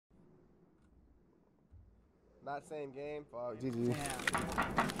Not same game. Fuck, GG.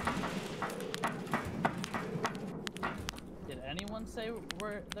 Did anyone say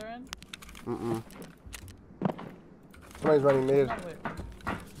where they're in? Somebody's running mid. No, wait.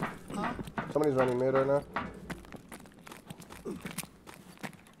 Huh? Somebody's running mid right now.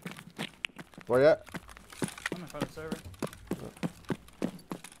 Where you at? I'm in front of the server.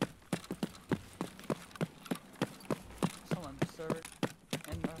 Someone server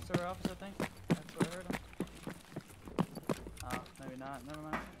in the server office, I think. That's where I heard him. Oh, maybe not. Never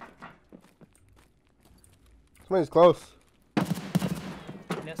mind. Somebody's close.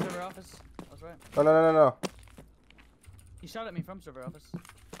 Yeah, server office. I was right. No. He shot at me from server office.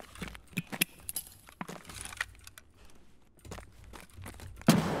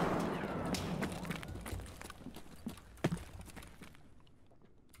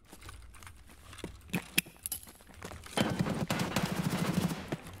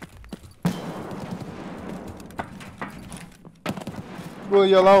 Really,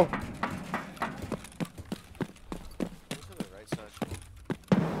 you alone.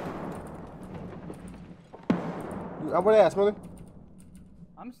 Where they at, Smoothie?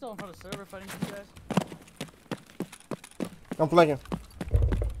 I'm still in front of the server fighting with you guys. I'm flanking.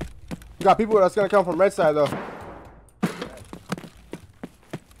 You got people that's gonna come from red side though.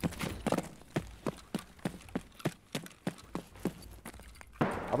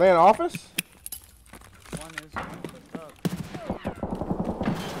 Are they in the office? One is pushed up.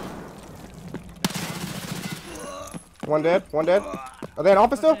 One dead. One dead. Are they in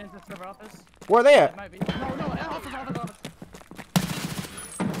office still? Into server office. Where are they It at? might be. No, office.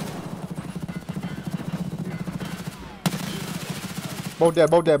 Both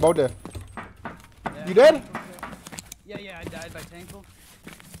dead. Yeah, You dead? Yeah, I died by Tankle.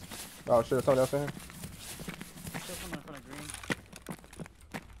 Oh shit, there's someone else in here. Still someone in front of green.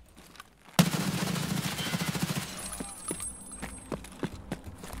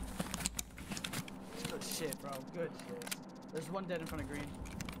 Good shit, bro. Good shit. There's one dead in front of green.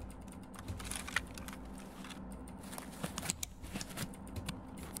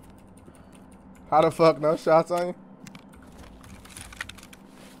 How the fuck no shots on you?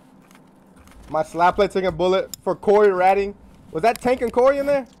 My slap plate took a bullet for Corey ratting. Was that Tank and Corey in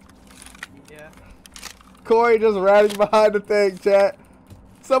there? Yeah. Corey just ratting behind the thing, chat.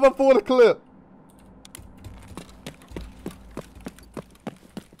 Someone pull the clip.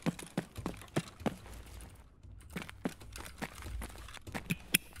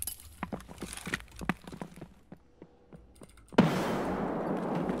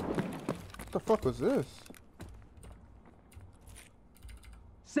 What the fuck was this?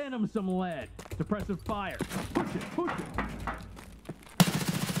 Send him some lead. Suppressive fire. Push it.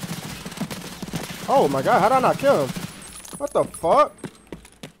 Oh my god, how did I not kill him? What the fuck?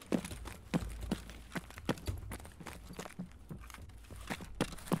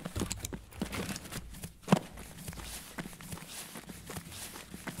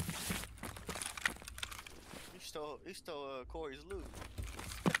 He stole Corey's loot.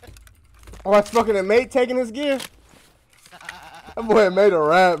 Oh, that's fucking a mate taking his gear? That boy made a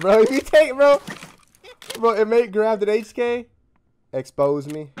rap, bro. He take, bro. Bro, it mate grabbed an HK, expose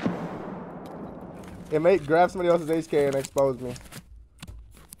me. It mate grab somebody else's HK and expose me.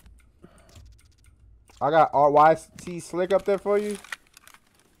 I got RYT Slick up there for you.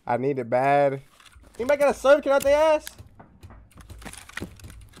 I need it bad. Anybody got a serve can out their ass?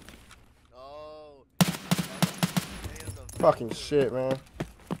 Oh. Fucking shit, man.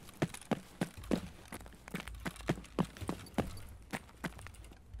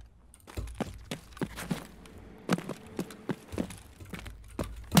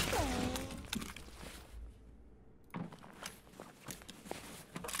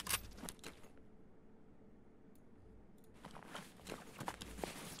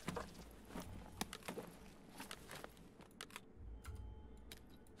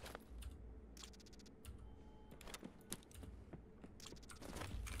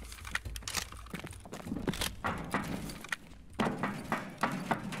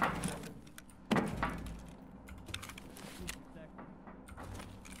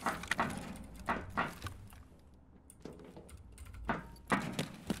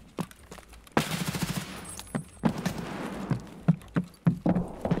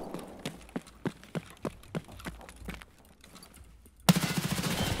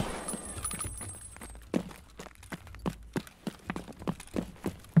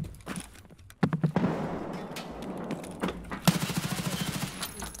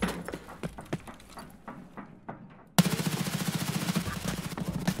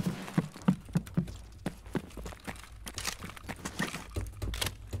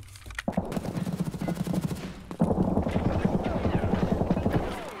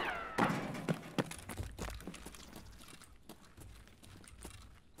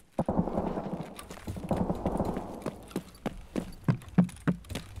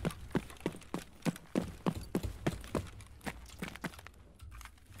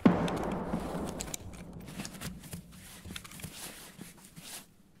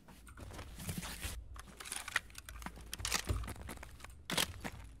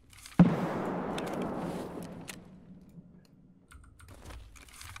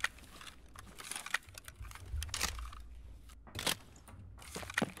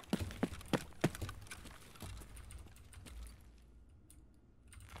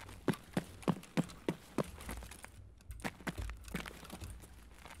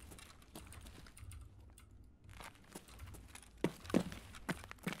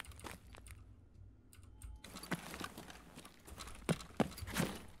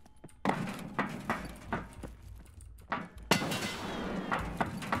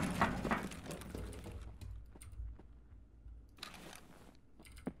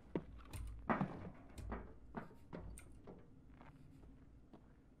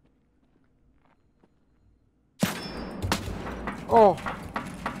 Oh.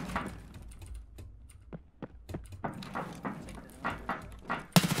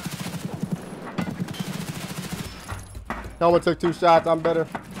 Helmet took 2 shots. I'm better.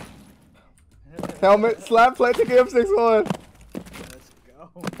 Helmet, Slap played the M61. Let's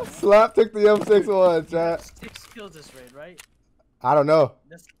go. Slap took the M61, You have chat. 6 kills this raid, right? I don't know.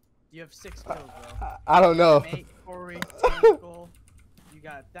 You have 6 kills, bro. I don't know. Mate, Corey, Tentacle. You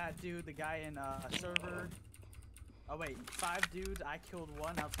got that dude, the guy in server. Oh wait, 5 dudes. I killed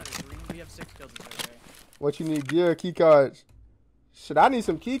 1 outside of green. We have 6 kills this raid, right? What you need? Gear, key cards. Shit, I need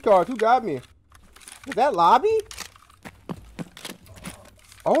some key cards. Who got me? Is that lobby?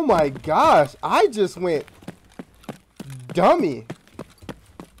 Oh my gosh, I just went dummy.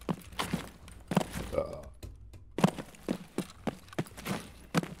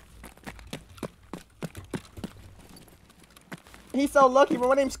 He's so lucky, bro.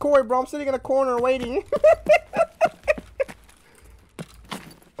 My name's Corey, bro. I'm sitting in a corner waiting.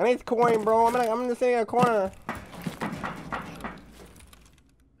 My name's Corey, bro. I'm just sitting in a corner.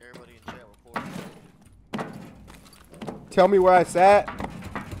 Everybody in chat recording. Tell me where I sat.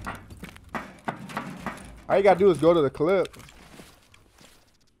 All you gotta do is go to the clip.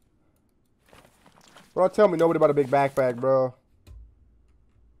 Bro, tell me nobody about a big backpack, bro.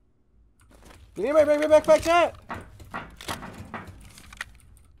 Did anybody bring me a backpack, chat?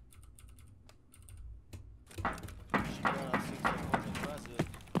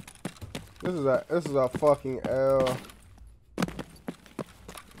 This is a fucking L.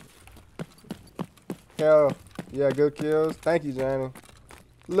 Hell, yeah, good kills. Thank you, Johnny.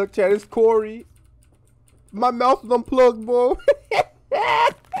 Look, chat, it's Corey. My mouth is unplugged, bro.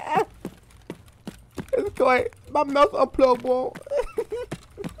 It's Corey. My mouth unplugged, bro.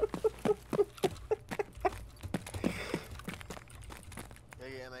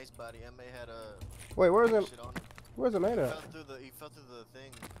 Yeah, MA's body. MA had a. Wait, where's him? Shit on him. Where's the man He at? fell through the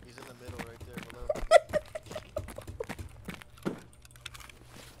thing. He's in the middle right there below.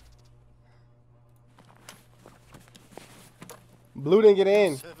 Blue didn't get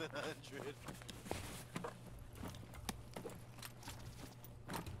in. 700.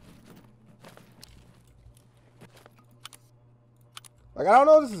 Like, I don't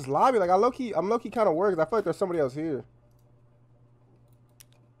know if this is lobby. Like, I'm low-key kind of worried 'cause I feel like there's somebody else here.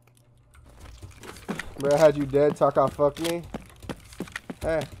 Bro, I had you dead. Tarkov fucked me.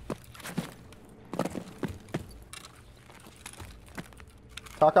 Hey.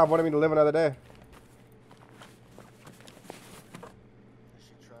 Tarkov wanted me to live another day.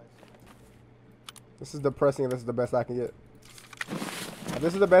 She tried. This is depressing and this is the best I can get. If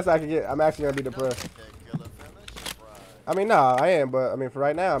this is the best I can get, I'm actually going to be depressed. I mean, nah, I am, but I mean, for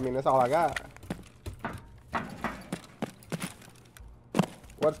right now, I mean, that's all I got.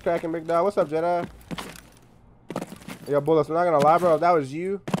 What's cracking, big dog? What's up, Jedi? Yo, Bullets, I'm not gonna lie, bro. If that was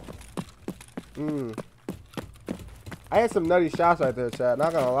you, I had some nutty shots right there, chat.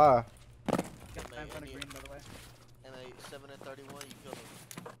 Not gonna lie. Got time for the green, by the way. And a 7 and 31, you killed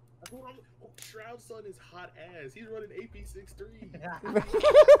him. Shroud Son is hot ass. He's running AP63.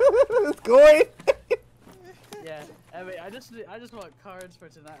 It's going. Yeah, I mean, I just want cards for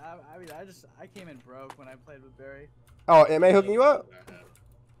tonight. I mean, I came in broke when I played with Barry. Oh, MA hooking you up?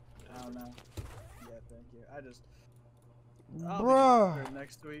 I don't know. Yeah, thank you. I'll Bruh. be prepared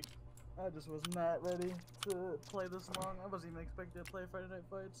next week. I just was not ready to play this long. I wasn't even expecting to play Friday Night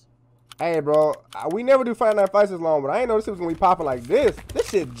Fights. Hey, bro. We never do Friday Night Fights this long, but I ain't noticed it was gonna be popping like this. This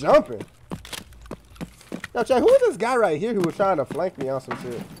shit jumping. Yo, chat, who is this guy right here who was trying to flank me on some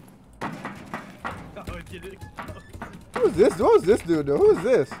shit? Oh, did it? Who's this? Who's this dude, though? Who is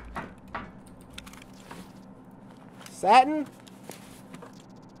this? Satin?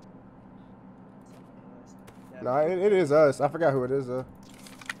 Yeah, No, it is us. I forgot who it is, though.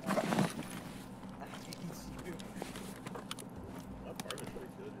 My partner should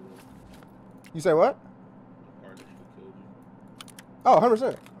have killed you. You say what? My partner should have killed you. Oh,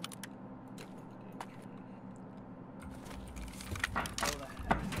 100%.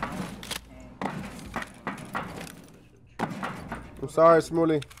 I'm sorry,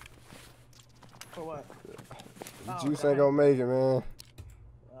 Smoothie. For what? Juice ain't gonna make it, man.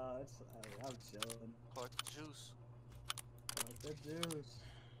 I'm chilling. Part the juice. The juice.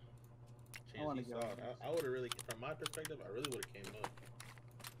 I wanna go. go. I would have really, from my perspective, I really would have came up.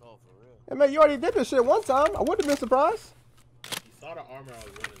 Oh, for real. Hey, man, you already did this shit one time. I wouldn't have been surprised. You saw the armor I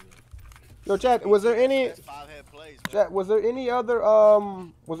was running in. Yo, chat, was there any... That's 5-head plays, man. Chat, was there any other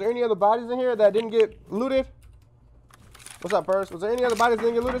bodies in here that didn't get looted? What's up, Purse? Was there any other bodies that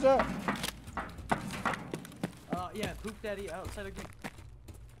didn't get looted, chat? Yeah, Poop Daddy outside of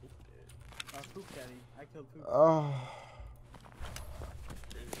Poop Daddy. I killed Poop. Oh.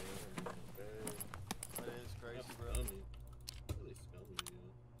 That is crazy, That's bro. scummy. Really scummy,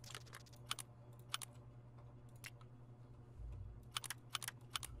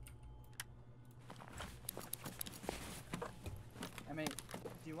 I mean, do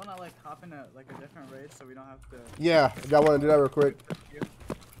you wanna like hop in a different raid so we don't have to? Yeah, if y'all want to do that real quick.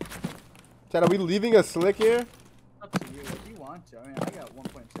 Chad, are we leaving a slick here? Up to you if you want to. I mean, I got 1.6 mil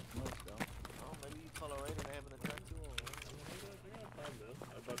still. Oh, maybe you call a raid and they haven't attacked you. Or... I got 5 mil.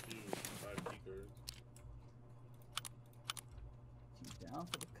 I bought you 5 key cards. Keep down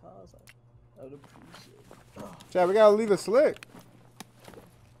for the cause. I would appreciate it. Oh. Chad, we gotta leave a slick.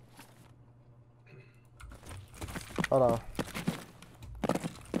 Hold on.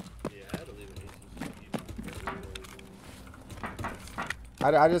 Yeah, I had to leave an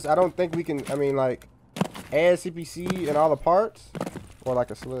ACC. I don't think we can. I mean, like, add CPC and all the parts, or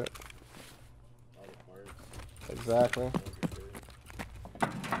like a slick. All the parts. Exactly. Key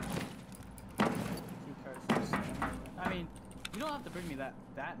cards for Sam. I mean, you don't have to bring me that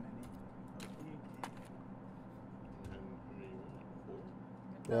many.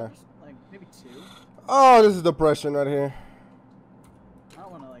 Yeah. Just, like maybe 2. Oh, this is depression right here. I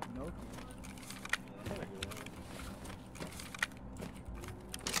don't wanna like milk you.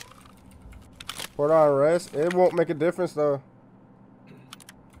 Put on rest. It won't make a difference though.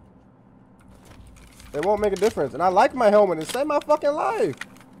 It won't make a difference. And I like my helmet. It saved my fucking life.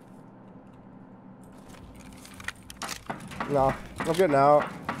 No, I'm good now.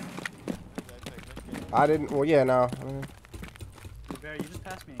 I didn't. Well, yeah, no. Barry, you just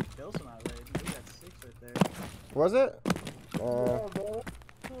passed me in kills on that raid. You got 6 right there. Was it? 29.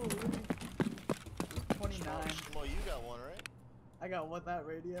 Well, you got one, right? I got one that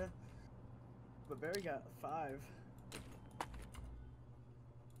raid, yeah. But Barry got 5.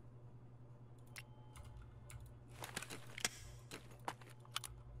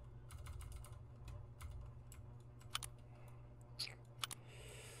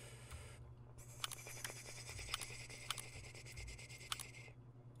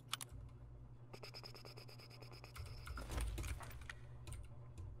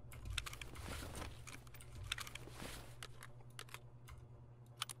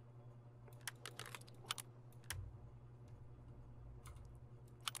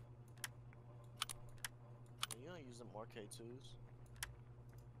 You don't use them more K2s.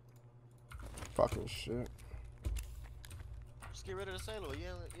 Fucking shit. Just get rid of the Salo. You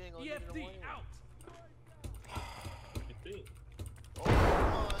ain't gonna need it no more. EFD out. I think. Oh, come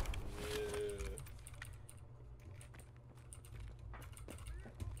on. Yeah.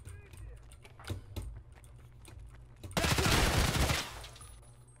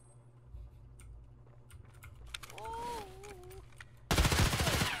 Oh.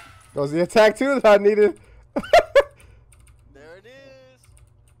 Goes the attack too that I needed. There it is.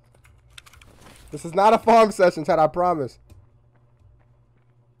 This is not a farm session, Chad. I promise.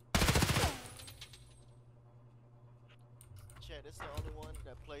 Chad, it's the only one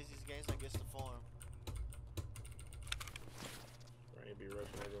that plays these games that gets to farm. I ain't be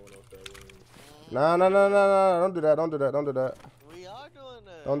rushing everyone else that wins. No, no, no, no, no. Don't do that. Don't do that. Don't do that. We are doing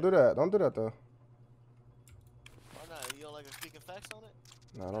that. Don't do that. Don't do that though. Why not? You don't like us speaking facts on it?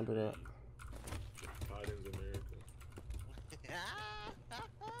 No, don't do that. Biden's America.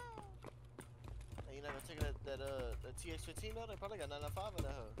 Hey, you never taking that TX15 though? They probably got 995 in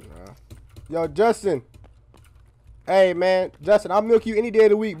that hoe. Nah. Yo, Justin. Hey, man. Justin, I'll milk you any day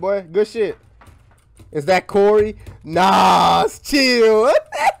of the week, boy. Good shit. Is that Corey? Nah, chill.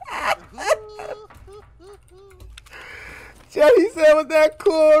 Chad, he said, was that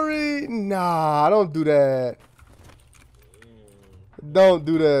Corey? Nah, don't do that. Don't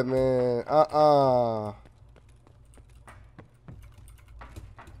do that, man.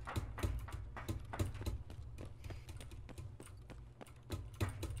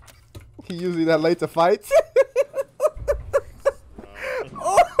 He usually that late to fights.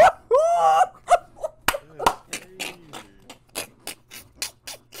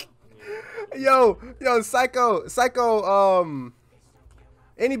 Yo, psycho,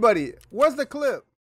 anybody, where's the clip?